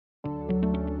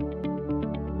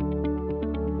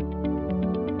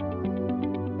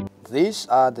These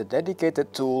are the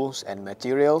dedicated tools and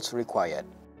materials required.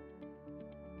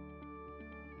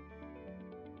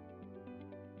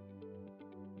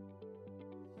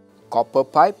 Copper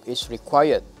pipe is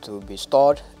required to be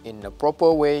stored in a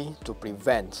proper way to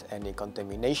prevent any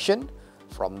contamination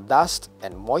from dust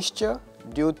and moisture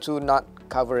due to not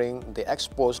covering the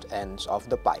exposed ends of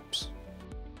the pipes.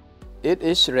 It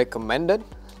is recommended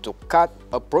to cut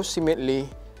approximately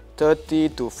 30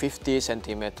 to 50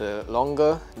 cm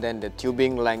longer than the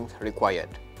tubing length required.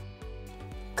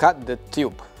 Cut the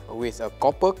tube with a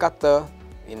copper cutter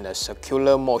in a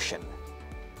circular motion.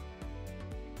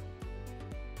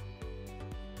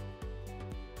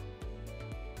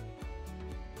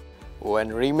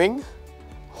 When reaming,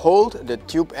 hold the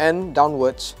tube end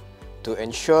downwards to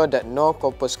ensure that no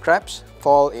copper scraps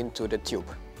fall into the tube.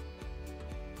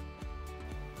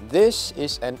 This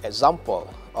is an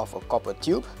example of a copper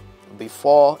tube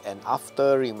before and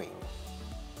after reaming.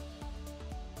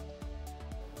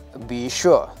 Be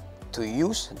sure to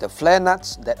use the flare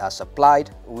nuts that are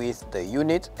supplied with the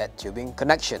unit at tubing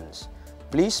connections.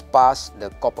 Please pass the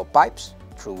copper pipes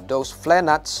through those flare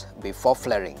nuts before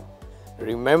flaring.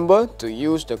 Remember to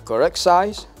use the correct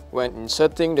size when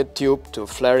inserting the tube to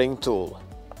flaring tool.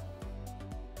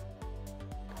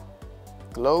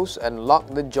 Close and lock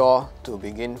the jaw to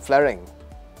begin flaring.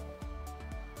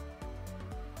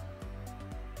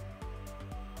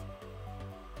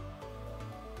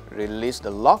 Release the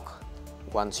lock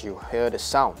once you hear the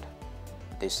sound.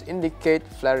 This indicates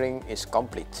flaring is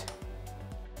complete.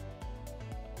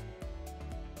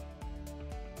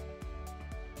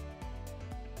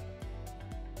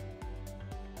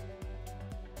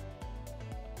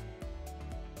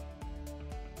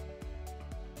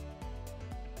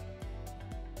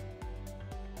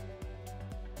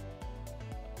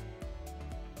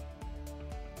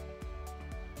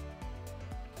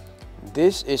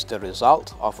 This is the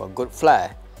result of a good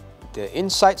flare. The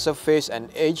inside surface and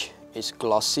edge is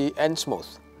glossy and smooth.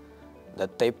 The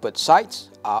tapered sides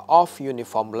are of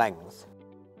uniform length.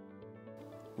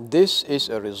 This is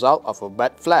a result of a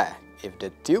bad flare if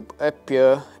the tube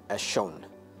appears as shown.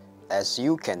 As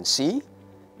you can see,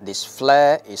 this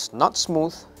flare is not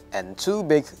smooth and too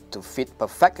big to fit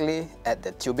perfectly at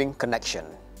the tubing connection.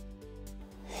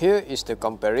 Here is the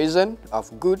comparison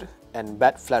of good and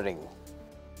bad flaring.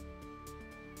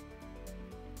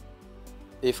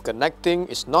 If connecting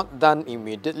is not done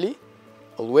immediately,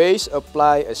 always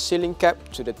apply a sealing cap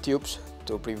to the tubes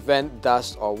to prevent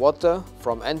dust or water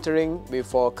from entering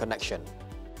before connection.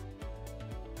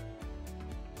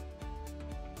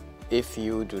 If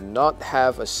you do not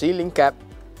have a sealing cap,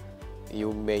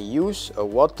 you may use a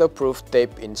waterproof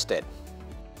tape instead.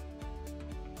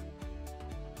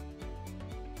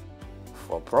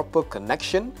 For proper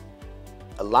connection,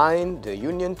 align the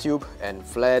union tube and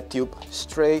flare tube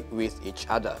straight with each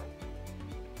other.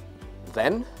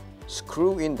 Then,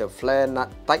 screw in the flare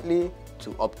nut tightly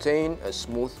to obtain a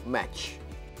smooth match.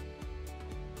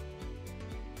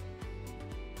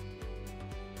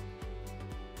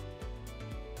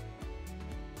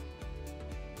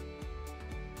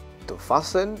 To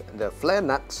fasten the flare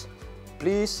nuts,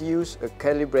 please use a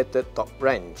calibrated torque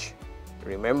wrench.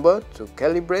 Remember to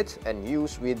calibrate and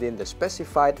use within the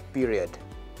specified period.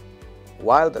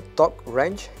 While the torque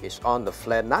wrench is on the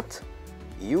flare nut,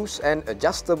 use an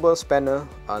adjustable spanner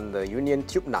on the union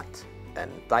tube nut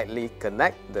and tightly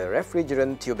connect the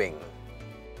refrigerant tubing.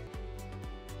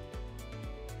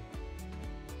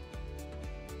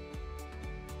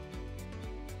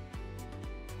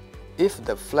 If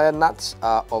the flare nuts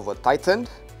are over-tightened,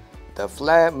 the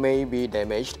flare may be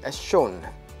damaged as shown.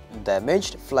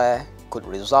 Damaged flare could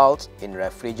result in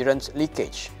refrigerant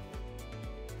leakage.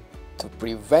 To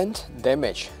prevent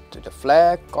damage to the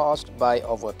flare caused by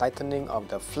over-tightening of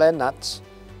the flare nuts,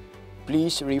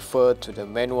 please refer to the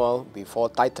manual before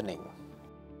tightening.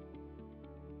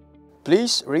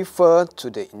 Please refer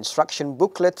to the instruction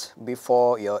booklet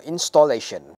before your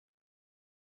installation.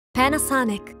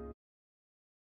 Panasonic